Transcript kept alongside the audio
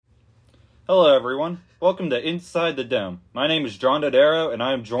Hello everyone, welcome to Inside the Dome. My name is John Dodaro and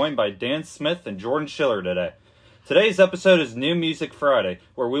I am joined by Dan Smith and Jordan Schiller today. Today's episode is New Music Friday,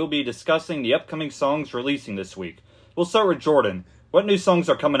 where we'll be discussing the upcoming songs releasing this week. We'll start with Jordan. What new songs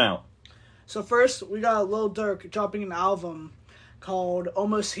are coming out? So first, we got Lil Durk dropping an album called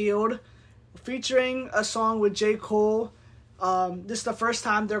Almost Healed, featuring a song with J. Cole. This is the first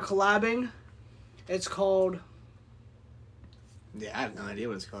time they're collabing. It's called... Yeah, I have no idea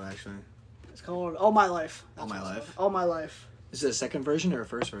what it's called, actually. It's called All My Life. All My Life? All My Life. Is it a second version or a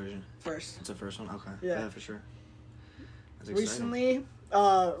first version? First. It's a first one? Okay. Yeah. For sure. That's exciting.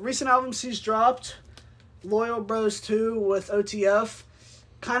 Recent albums he's dropped, Loyal Bros 2 with OTF.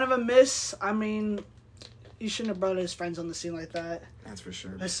 Kind of a miss. I mean, you shouldn't have brought his friends on the scene like that. That's for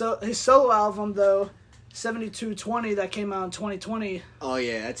sure. His solo album, though, 7220, that came out in 2020. Oh,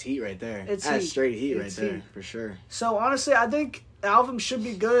 yeah, that's heat right there. That's heat. straight heat It's right there, heat. for sure. So, honestly, I think the album should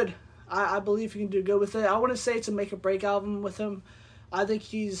be good. I believe he can do good with it. I wouldn't say it's a make-or-break album with him. I think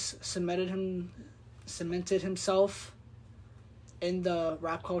he's cemented himself in the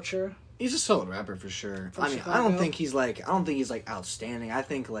rap culture. He's a solid rapper for sure. From I mean, Chicago. I don't think he's outstanding. I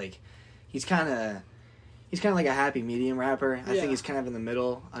think he's kind of like a happy medium rapper. I think he's kind of in the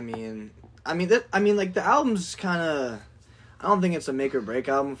middle. I mean, the album's kind of. I don't think it's a make or break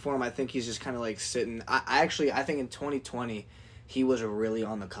album for him. I think he's just kind of like sitting. I think in 2020 he was really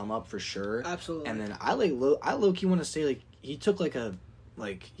on the come up for sure. Absolutely. And then I low-key want to say like he took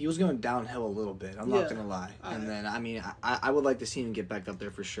he was going downhill a little bit. I'm not gonna lie. And then I would like to see him get back up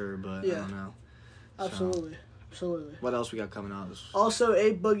there for sure, but I don't know. Absolutely. Absolutely. What else we got coming out? Also,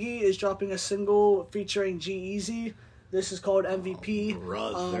 A Boogie is dropping a single featuring G-Eazy. This is called MVP. Oh,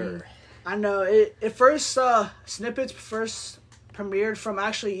 brother. I know. It first snippets premiered from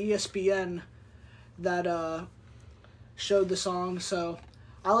actually ESPN that showed the song. So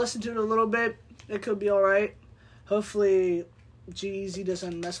I listened to it a little bit. It could be alright. Hopefully G-Eazy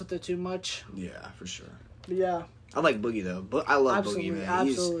doesn't mess with it too much. Yeah, for sure. But yeah. I like Boogie though. But I love Absolutely, Boogie, man.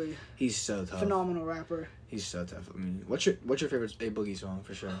 Absolutely. He's so tough. Phenomenal rapper. He's so tough. I mean, what's your favorite A Boogie song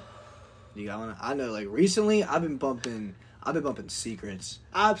for sure? You got one? I know. Like recently, I've been bumping Secrets.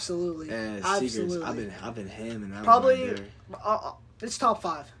 Absolutely. Yeah, Absolutely. Secrets. I've been him and that Probably. one right there. It's top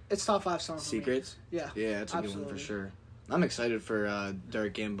 5. It's top 5 song. Secrets. For me. Yeah. Yeah, that's a good one for sure. I'm excited for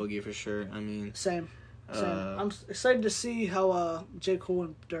Durk and Boogie for sure. I mean, Same. I'm excited to see how J. Cole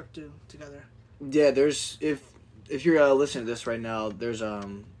and Durk do together. Yeah, there's if you're listening to this right now, there's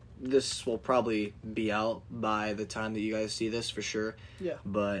this will probably be out by the time that you guys see this for sure. Yeah.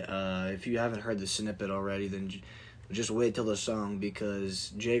 But if you haven't heard the snippet already, then just wait till the song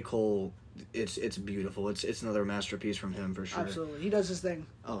because J. Cole, it's beautiful. It's another masterpiece from him for sure. Absolutely, he does his thing.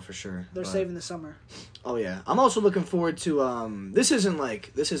 Oh, for sure. They're saving the summer. Oh yeah, I'm also looking forward to this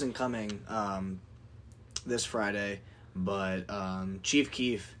isn't coming this Friday, but Chief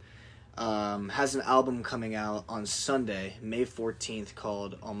Keef has an album coming out on Sunday, May 14th,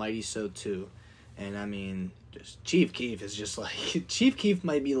 called Almighty So 2. And I mean, just Chief Keef is just like Chief Keef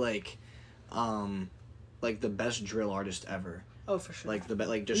might be like the best drill artist ever. Oh, for sure. Just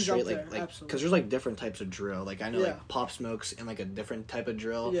He's straight up there, because there's like different types of drill. Like I know Yeah. like Pop Smoke's in like a different type of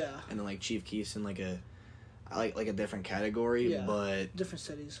drill. Yeah. And then like Chief Keef's in like a different category. Yeah. But Different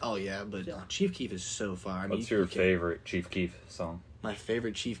cities. oh yeah, but Yeah. Chief Keef is so far. I mean, What's your favorite Chief Keef song? My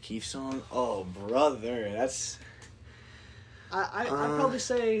favorite Chief Keef song? Oh, brother, that's... I'd probably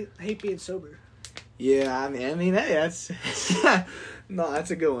say Hate Being Sober. Yeah, I mean, hey, that's... No,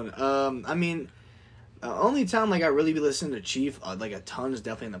 that's a good one. I mean, the only time, I really be listening to Chief, a ton is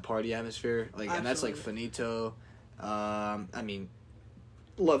definitely in the party atmosphere. And that's, Finito. I mean,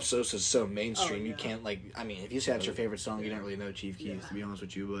 Love Sosa's so mainstream. Oh, yeah. You can't, if you say that's your favorite song, you don't really know Chief Keef, to be honest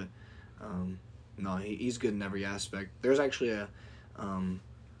with you, but... no, he's good in every aspect. There's actually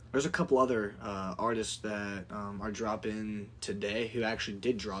there's a couple other artists that are dropping today who actually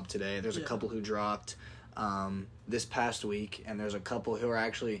did drop today. There's a couple who dropped this past week, and there's a couple who are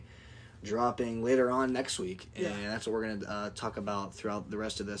actually dropping later on next week. And that's what we're going to talk about throughout the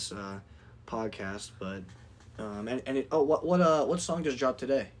rest of this podcast. But what song just dropped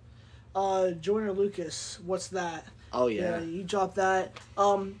today? Joyner Lucas, What's That? Oh yeah, he dropped that.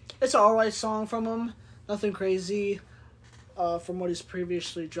 It's an alright song from him. Nothing crazy from what he's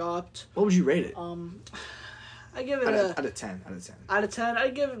previously dropped. What would you rate it? I give it out of 10. Out of 10,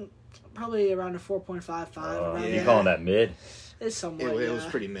 I'd give it probably around a 4.55. Oh, you calling that mid? It's somewhat. It was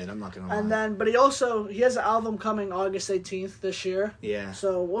pretty mid. I'm not gonna lie. And then, but he has an album coming August 18th this year. Yeah.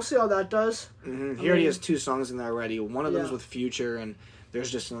 So we'll see how that does. Mm-hmm. He already has 2 songs in there already. One of them is with Future, and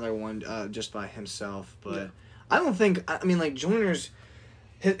there's just another one just by himself. But I don't think. I mean, Joyner's.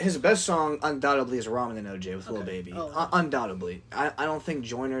 His best song undoubtedly is Ramen and OJ with Lil Okay. Baby. Oh. Undoubtedly. I don't think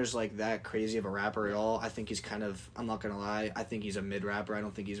Joyner's like that crazy of a rapper at all. I think he's kind of, I'm not going to lie, I think he's a mid rapper. I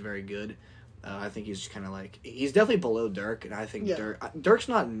don't think he's very good. I think he's kind of like, he's definitely below Dirk, and I think Yeah. Dirk's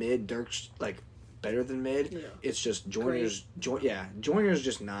not mid, Dirk's like better than mid. Yeah. It's just Joyner's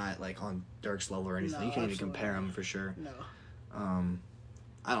just not like on Dirk's level or anything. No, You can't even absolutely compare not. him for sure. No.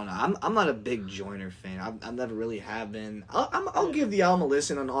 I don't know. I'm not a big Joyner fan. I've never really have been. I'll give the album a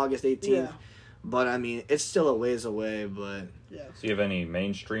listen on August 18th. Yeah. But I mean, it's still a ways away. But Yeah. So you have any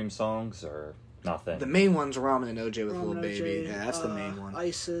mainstream songs or nothing? the main one's Ramen and OJ with Ramen Lil OJ, Baby. Yeah, that's the main one.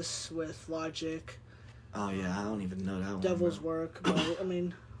 ISIS with Logic. Oh yeah, I don't even know that one. Devil's bro. Work. But, I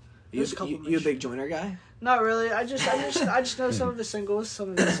mean, You there's a couple a big Joyner guy? not really. I just know some of the singles,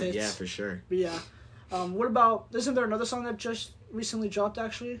 some of his hits. Yeah, for sure. But yeah. What about? Isn't there another song that just recently dropped?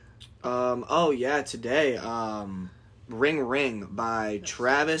 Actually. Oh yeah, today. Ring Ring by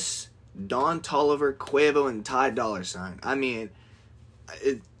Travis, Don Toliver, Quavo, and Ty Dolla $ign. I mean,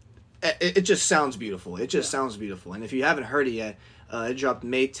 it just sounds beautiful. It just sounds beautiful. And if you haven't heard it yet, it dropped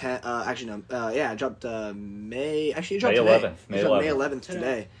May 10th. It dropped May. Actually, it dropped May today. 11th. May It dropped 11th. May 11th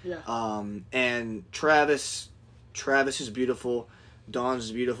today. Yeah. And Travis is beautiful.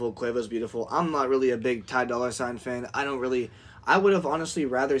 Don's beautiful. Quavo's beautiful. I'm not really a big Ty Dolla $ign fan. I would have honestly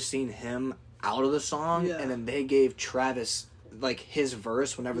rather seen him out of the song, Yeah. and then they gave Travis like his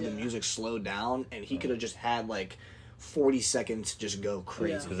verse whenever the Yeah. music slowed down, and he could have just had like 40 seconds to just go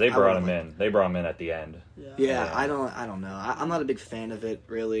crazy. Yeah. Because they brought him in. They brought him in at the end. Yeah. Yeah, I don't know. I'm not a big fan of it,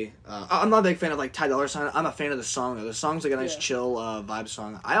 really. I'm not a big fan of like Ty Dolla $ign. I'm a fan of the song though. The song's like a nice Yeah. chill vibe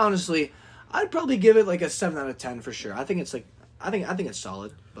song. I'd probably give it like a 7 out of 10 for sure. I think it's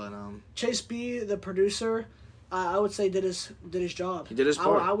solid, but Chase B, the producer, I would say did his job. He did his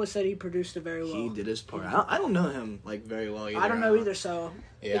part. I would say he produced it very well. he did his part. I don't know him like very well either. I don't know either, so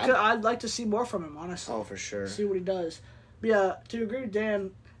Yeah, I'd like to see more from him, honestly. Oh, for sure. See what he does. But yeah, to agree with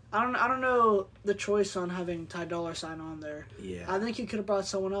Dan, I don't know the choice on having Ty Dolla $ign on there. Yeah. I think you could have brought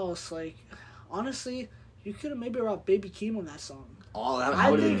someone else. Like, honestly, you could have maybe brought Baby Keem on that song. Oh, that I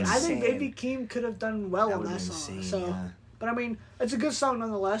would have been think insane. Baby Keem could have done well That on would've that been song. insane, So, yeah. but I mean, it's a good song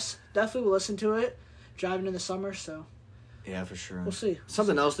nonetheless. Definitely will listen to it. Driving in the summer, so Yeah, for sure. we'll see.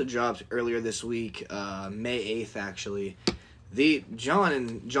 Something else that dropped earlier this week, May 8th, actually. John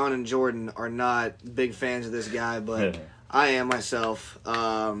and Jordan are not big fans of this guy, but I am myself.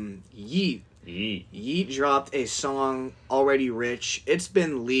 Yeet. Yeet dropped a song, Already Rich. It's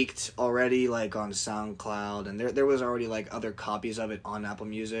been leaked already, like, on SoundCloud, and there was already, like, other copies of it on Apple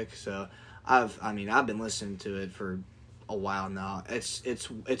Music, so I've been listening to it for a while now. It's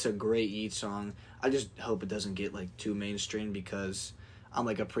a great Yeet song. I just hope it doesn't get, like, too mainstream, because I'm,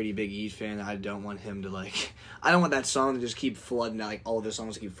 like, a pretty big Yeet fan. I don't want him to, like, I don't want that song to just keep flooding out, like, all of his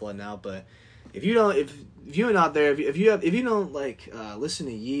songs keep flooding out, but if you're not there, if you don't like listen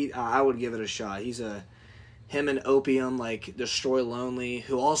to Yeet, I would give it a shot. Him and Opium, like Destroy Lonely,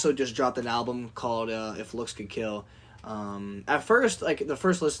 who also just dropped an album called If Looks Could Kill. At first, like the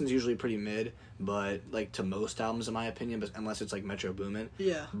first listen's usually pretty mid, but like to most albums in my opinion, but unless it's like Metro Boomin.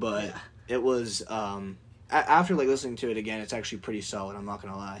 Yeah. But yeah. it was after like listening to it again, it's actually pretty solid. I'm not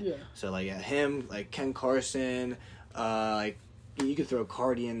gonna lie. Yeah. So like him, like Ken Carson, like. You could throw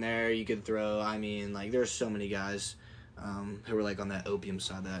Cardi in there. You could throw, there's so many guys who were, like, on that Opium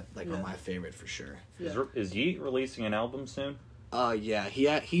side that, like, are my favorite for sure. Yeah. Is Yeet releasing an album soon? Yeah.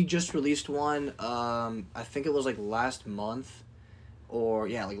 He just released one, I think it was, like, last month. Or,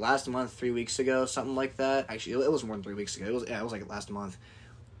 yeah, like, last month, 3 weeks ago, something like that. Actually, it was more than 3 weeks ago. It was, like, last month.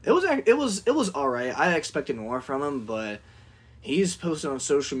 It was alright. I expected more from him, but he's posted on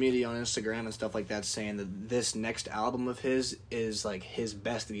social media, on Instagram and stuff like that, saying that this next album of his is, like, his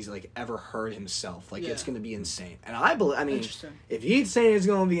best that he's, like, ever heard himself. Like, it's going to be insane. And Interesting. if he's saying it's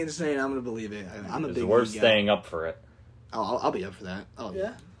going to be insane, I'm going to believe it. I'm a big We're Yeet guy. staying up for it. Oh, I'll be up for that. Oh,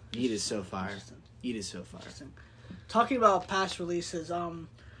 Yeah? Yeet is so fire. Yeet is so fire. Talking about past releases,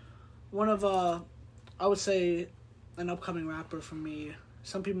 one of I would say an upcoming rapper for me.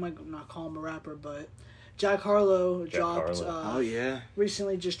 Some people might not call him a rapper, but Jack Harlow Oh, yeah.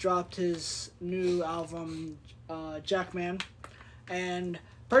 recently just dropped his new album, Jackman, and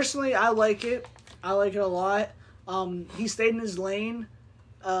personally, I like it. I like it a lot. He stayed in his lane.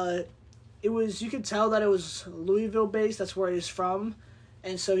 You could tell that it was Louisville based. That's where he's from,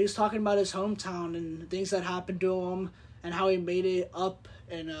 and so he's talking about his hometown and things that happened to him and how he made it up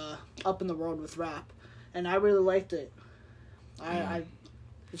in the world with rap, and I really liked it.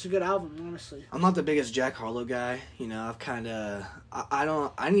 It's a good album, honestly. I'm not the biggest Jack Harlow guy. You know, I've kind of... I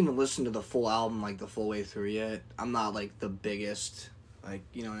didn't even listen to the full album, like, the full way through yet. I'm not, like, the biggest Like,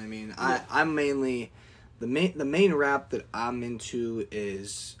 you know what I mean? I'm mainly the main rap that I'm into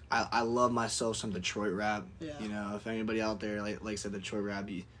is I love myself some Detroit rap. Yeah. You know, if anybody out there likes the Detroit rap,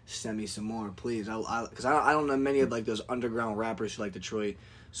 you send me some more, please. Because I don't know many of like those underground rappers who like Detroit,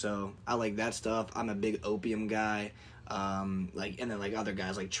 so I like that stuff. I'm a big Opium guy. Like, and then like other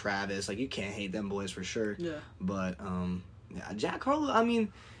guys like Travis, like you can't hate them boys for sure. Yeah. But yeah, Jack Harlow, I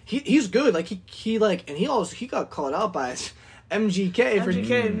mean, he's good. Like he like, and he got called out by MGK for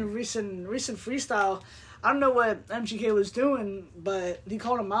in a recent freestyle. I don't know what MGK was doing, but he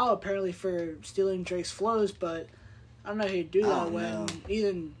called him out apparently for stealing Drake's flows. But I don't know how you do that when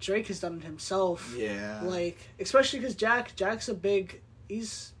even Drake has done it himself. Yeah. Like, especially because Jack's a big.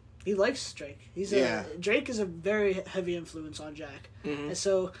 He likes Drake. Drake is a very heavy influence on Jack, and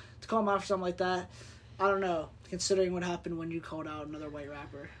so to call him out for something like that, I don't know. Considering what happened when you called out another white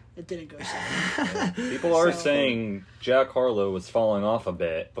rapper, it didn't go so. People are saying Jack Harlow was falling off a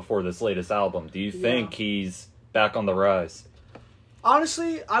bit before this latest album. Do you think he's back on the rise?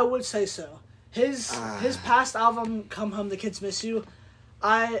 Honestly, I would say so. His past album, "Come Home, the Kids Miss You,"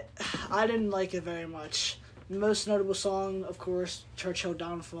 I didn't like it very much. The most notable song, of course, "Churchill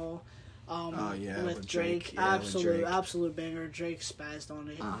Downfall." With Drake. Absolute banger. Drake spazzed on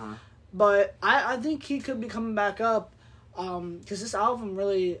it. But I think he could be coming back up, because this album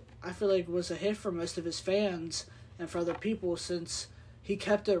really, I feel like, was a hit for most of his fans and for other people, since he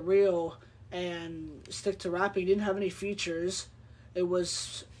kept it real and stick to rapping. He didn't have any features. It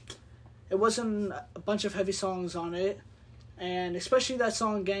wasn't a bunch of heavy songs on it, and especially that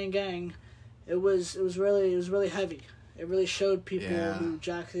song "Gang Gang," it was really heavy. It really showed people who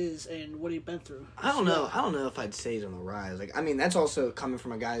Jack is and what he'd been through. I don't know if I'd say he's on the rise. Like, I mean, that's also coming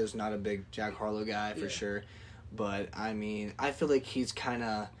from a guy who's not a big Jack Harlow guy for sure. But I mean, I feel like he's kind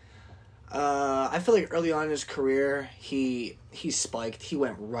of. I feel like early on in his career, he spiked. He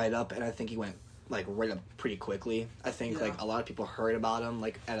went right up, and I think he went like right up pretty quickly. I think like a lot of people heard about him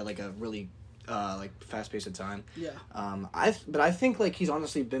like at a really like fast pace of time. Yeah. But I think like he's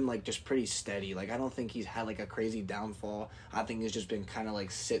honestly been like just pretty steady. Like I don't think he's had like a crazy downfall. I think he's just been kind of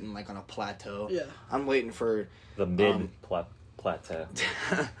like sitting like on a plateau. Yeah. I'm waiting for the mid plateau.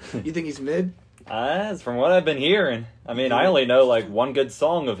 You think he's mid? From what I've been hearing. I mean, I only know like one good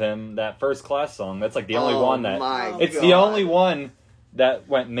song of him, that First Class song. That's like the only one that the only one that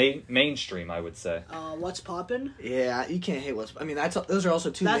went mainstream, I would say. What's Poppin'? Yeah, you can't hate What's. I mean, those are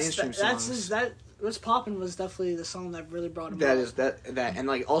also two mainstream songs. What's Poppin' was definitely the song that really brought him. That and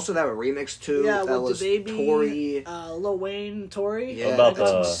like also that remix too. Yeah, that with was the Baby, Tory, Lil Wayne, Tory. Yeah, what about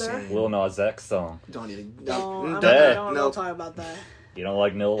the Lil Nas X song? Don't talk about that. You don't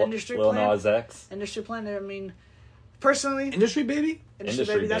like Lil Nas X? Industry Plan. I mean, personally, Industry Baby. Industry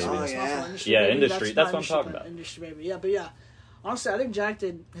Baby. That's what it's yeah. Industry Baby, Industry. That's what I'm talking about. Industry Baby. Yeah, but yeah. Honestly, I think Jack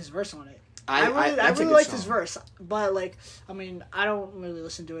did his verse on it. I really liked his verse, but like, I mean, I don't really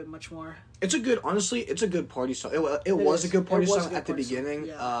listen to it much more. It's a good party song. It was a good party song at the beginning,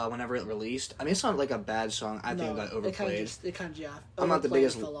 whenever it released. I mean, it's not like a bad song. I think it got overplayed. I'm not the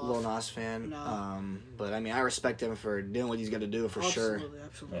biggest Lil Nas fan, but I mean, I respect him for doing what he's got to do for sure.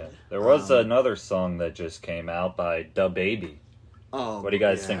 Absolutely. Yeah. There was another song that just came out by DaBaby. Oh, what do you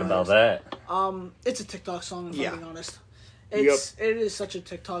guys think about that? It's a TikTok song, if I'm being honest. It is such a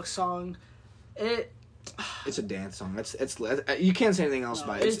TikTok song. It's a dance song. It's you can't say anything else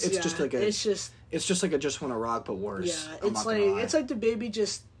about it. It's just like a just wanna rock but worse. Yeah, it's like DaBaby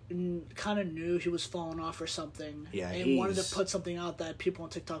just kind of knew he was falling off or something. Yeah, and wanted to put something out that people on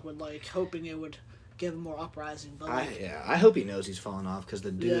TikTok would like, hoping it would give him more uprising. But I hope he knows he's falling off because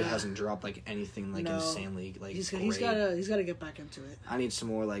the dude hasn't dropped like anything like insanely like. He's gotta get back into it. I need some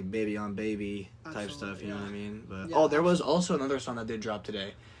more like baby on baby type stuff. You know what I mean? But there was also another song that did drop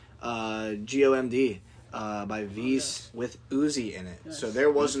today. GOMD by V's with Uzi in it. Yes. So there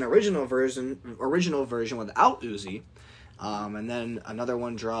was an original version without Uzi, and then another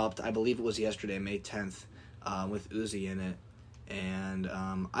one dropped. I believe it was yesterday, May 10th, with Uzi in it. And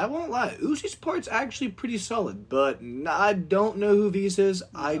I won't lie, Uzi's part's actually pretty solid, but I don't know who V's is.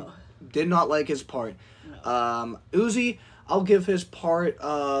 No. I did not like his part. No. Uzi, I'll give his part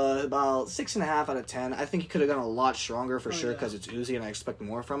about 6.5 out of 10. I think he could have done a lot stronger for sure because it's Uzi and I expect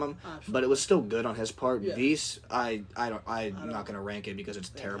more from him. But it was still good on his part. Yeah. V's, I'm not gonna rank it because it's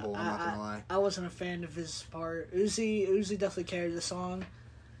terrible. I'm not gonna lie. I wasn't a fan of his part. Uzi definitely carried the song.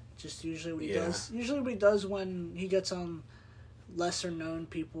 Just usually what he does. Usually what he does when he gets on lesser known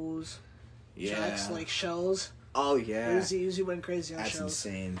people's tracks like Shells. Oh yeah, Uzi went crazy on That's Shells.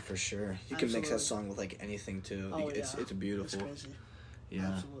 Insane for sure. You can mix that song with like anything too. It's beautiful. It's crazy. Yeah.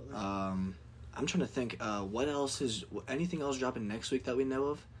 Absolutely. I'm trying to think. What else is anything else dropping next week that we know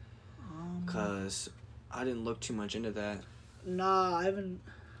of? Because I didn't look too much into that. Nah, I haven't.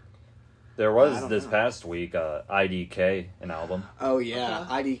 There was this past week, IDK, an album. Oh yeah,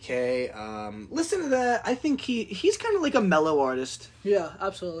 IDK. Listen to that. I think he's kind of like a mellow artist. Yeah,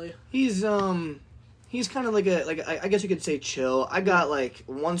 absolutely. He's kind of like I guess you could say chill. I got like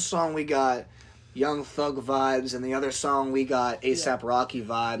one song we got Young Thug vibes, and the other song we got ASAP Rocky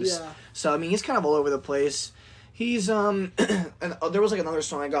vibes. Yeah. So I mean, he's kind of all over the place. He's and there was like another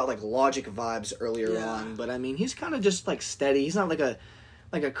song I got like Logic vibes earlier on, but I mean, he's kind of just like steady. He's not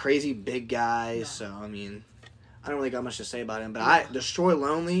like a crazy big guy. No. So I mean, I don't really got much to say about him. But Destroy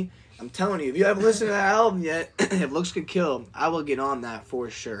Lonely, I'm telling you, if you haven't listened to that album yet, if Looks Could Kill, I will get on that for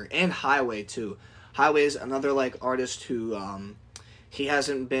sure. And Highway too. Highway is another like artist who he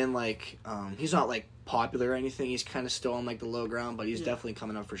hasn't been like he's not like popular or anything. He's kind of still on like the low ground, but he's definitely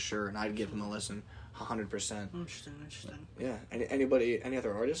coming up for sure, and I'd give him a listen 100%. Interesting. Yeah. Any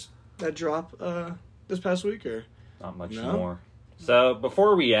other artists that drop this past week or not much more? So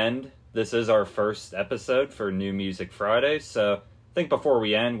before we end, this is our first episode for New Music Friday, so I think before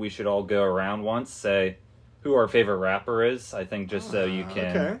we end, we should all go around once, say who our favorite rapper is. I think just so you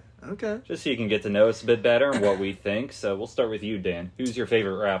can just so you can get to know us a bit better and what we think. So we'll start with you, Dan. Who's your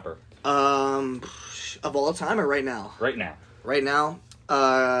favorite rapper? Of all time or right now? Right now. Right now,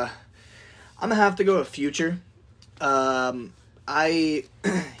 I'm gonna have to go with Future.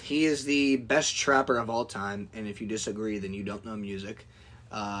 He is the best trapper of all time, and if you disagree, then you don't know music.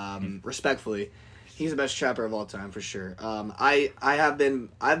 Respectfully, he's the best trapper of all time for sure. I've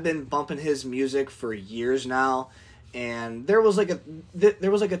been bumping his music for years now, and there was like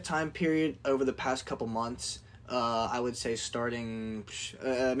a time period over the past couple months. I would say starting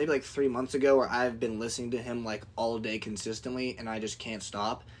maybe like 3 months ago, where I've been listening to him like all day consistently, and I just can't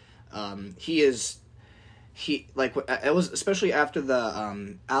stop. It was especially after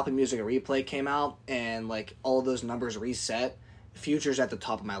the Apple Music Replay came out and like all those numbers reset. Future's at the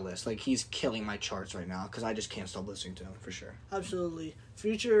top of my list. Like, he's killing my charts right now because I just can't stop listening to him for sure. Absolutely.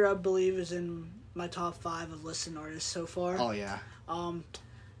 Future, I believe, is in my top 5 of listened artists so far. Oh yeah.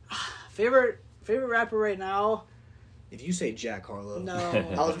 Favorite rapper right now. If you say Jack Harlow, no,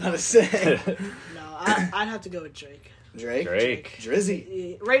 I was about to say no. I'd have to go with Drake. Drake,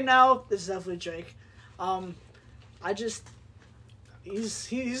 Drizzy. Right now, this is definitely Drake.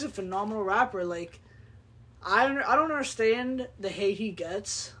 He's a phenomenal rapper. Like, I don't understand the hate he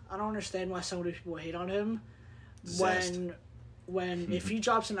gets. I don't understand why so many people hate on him. When if he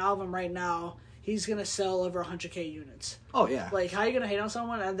drops an album right now, he's gonna sell over 100,000 units. Oh yeah. Like, how are you gonna hate on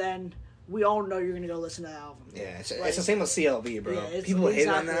someone and then we all know you're gonna go listen to that album? Yeah, it's the same with CLB, bro. Yeah, people hate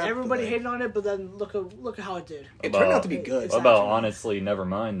on that. Everybody hated on it, but then look at how it did. It turned out to be good. What about Honestly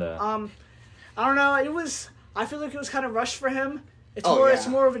Nevermind that? I don't know. I feel like it was kind of rushed for him. It's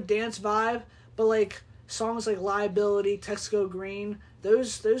more of a dance vibe, but like songs like Liability, Text Go Green,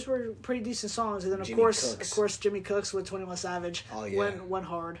 those were pretty decent songs. And then of course Jimmy Cooks with 21 Savage went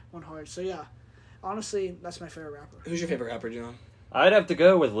hard. So yeah, honestly, that's my favorite rapper. Who's your favorite rapper, John? I'd have to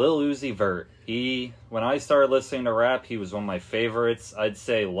go with Lil Uzi Vert. When I started listening to rap, he was one of my favorites. I'd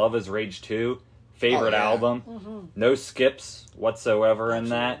say Love Is Rage 2, favorite album. Mm-hmm. No skips whatsoever in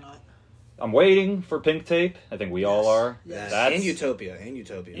that. Not. I'm waiting for Pink Tape. I think we all are. Yes. And Utopia.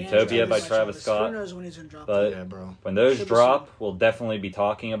 Utopia by Travis Scott. Who knows when he's going to drop but bro. When those drop, we'll definitely be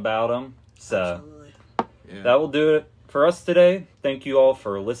talking about them. So absolutely. That will do it for us today. Thank you all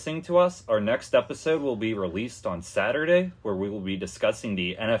for listening to us. Our next episode will be released on Saturday, where we will be discussing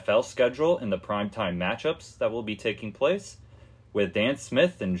the NFL schedule and the primetime matchups that will be taking place. With Dan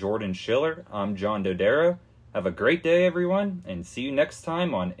Smith and Jordan Schiller, I'm John Dodaro. Have a great day, everyone, and see you next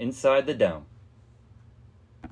time on Inside the Dome.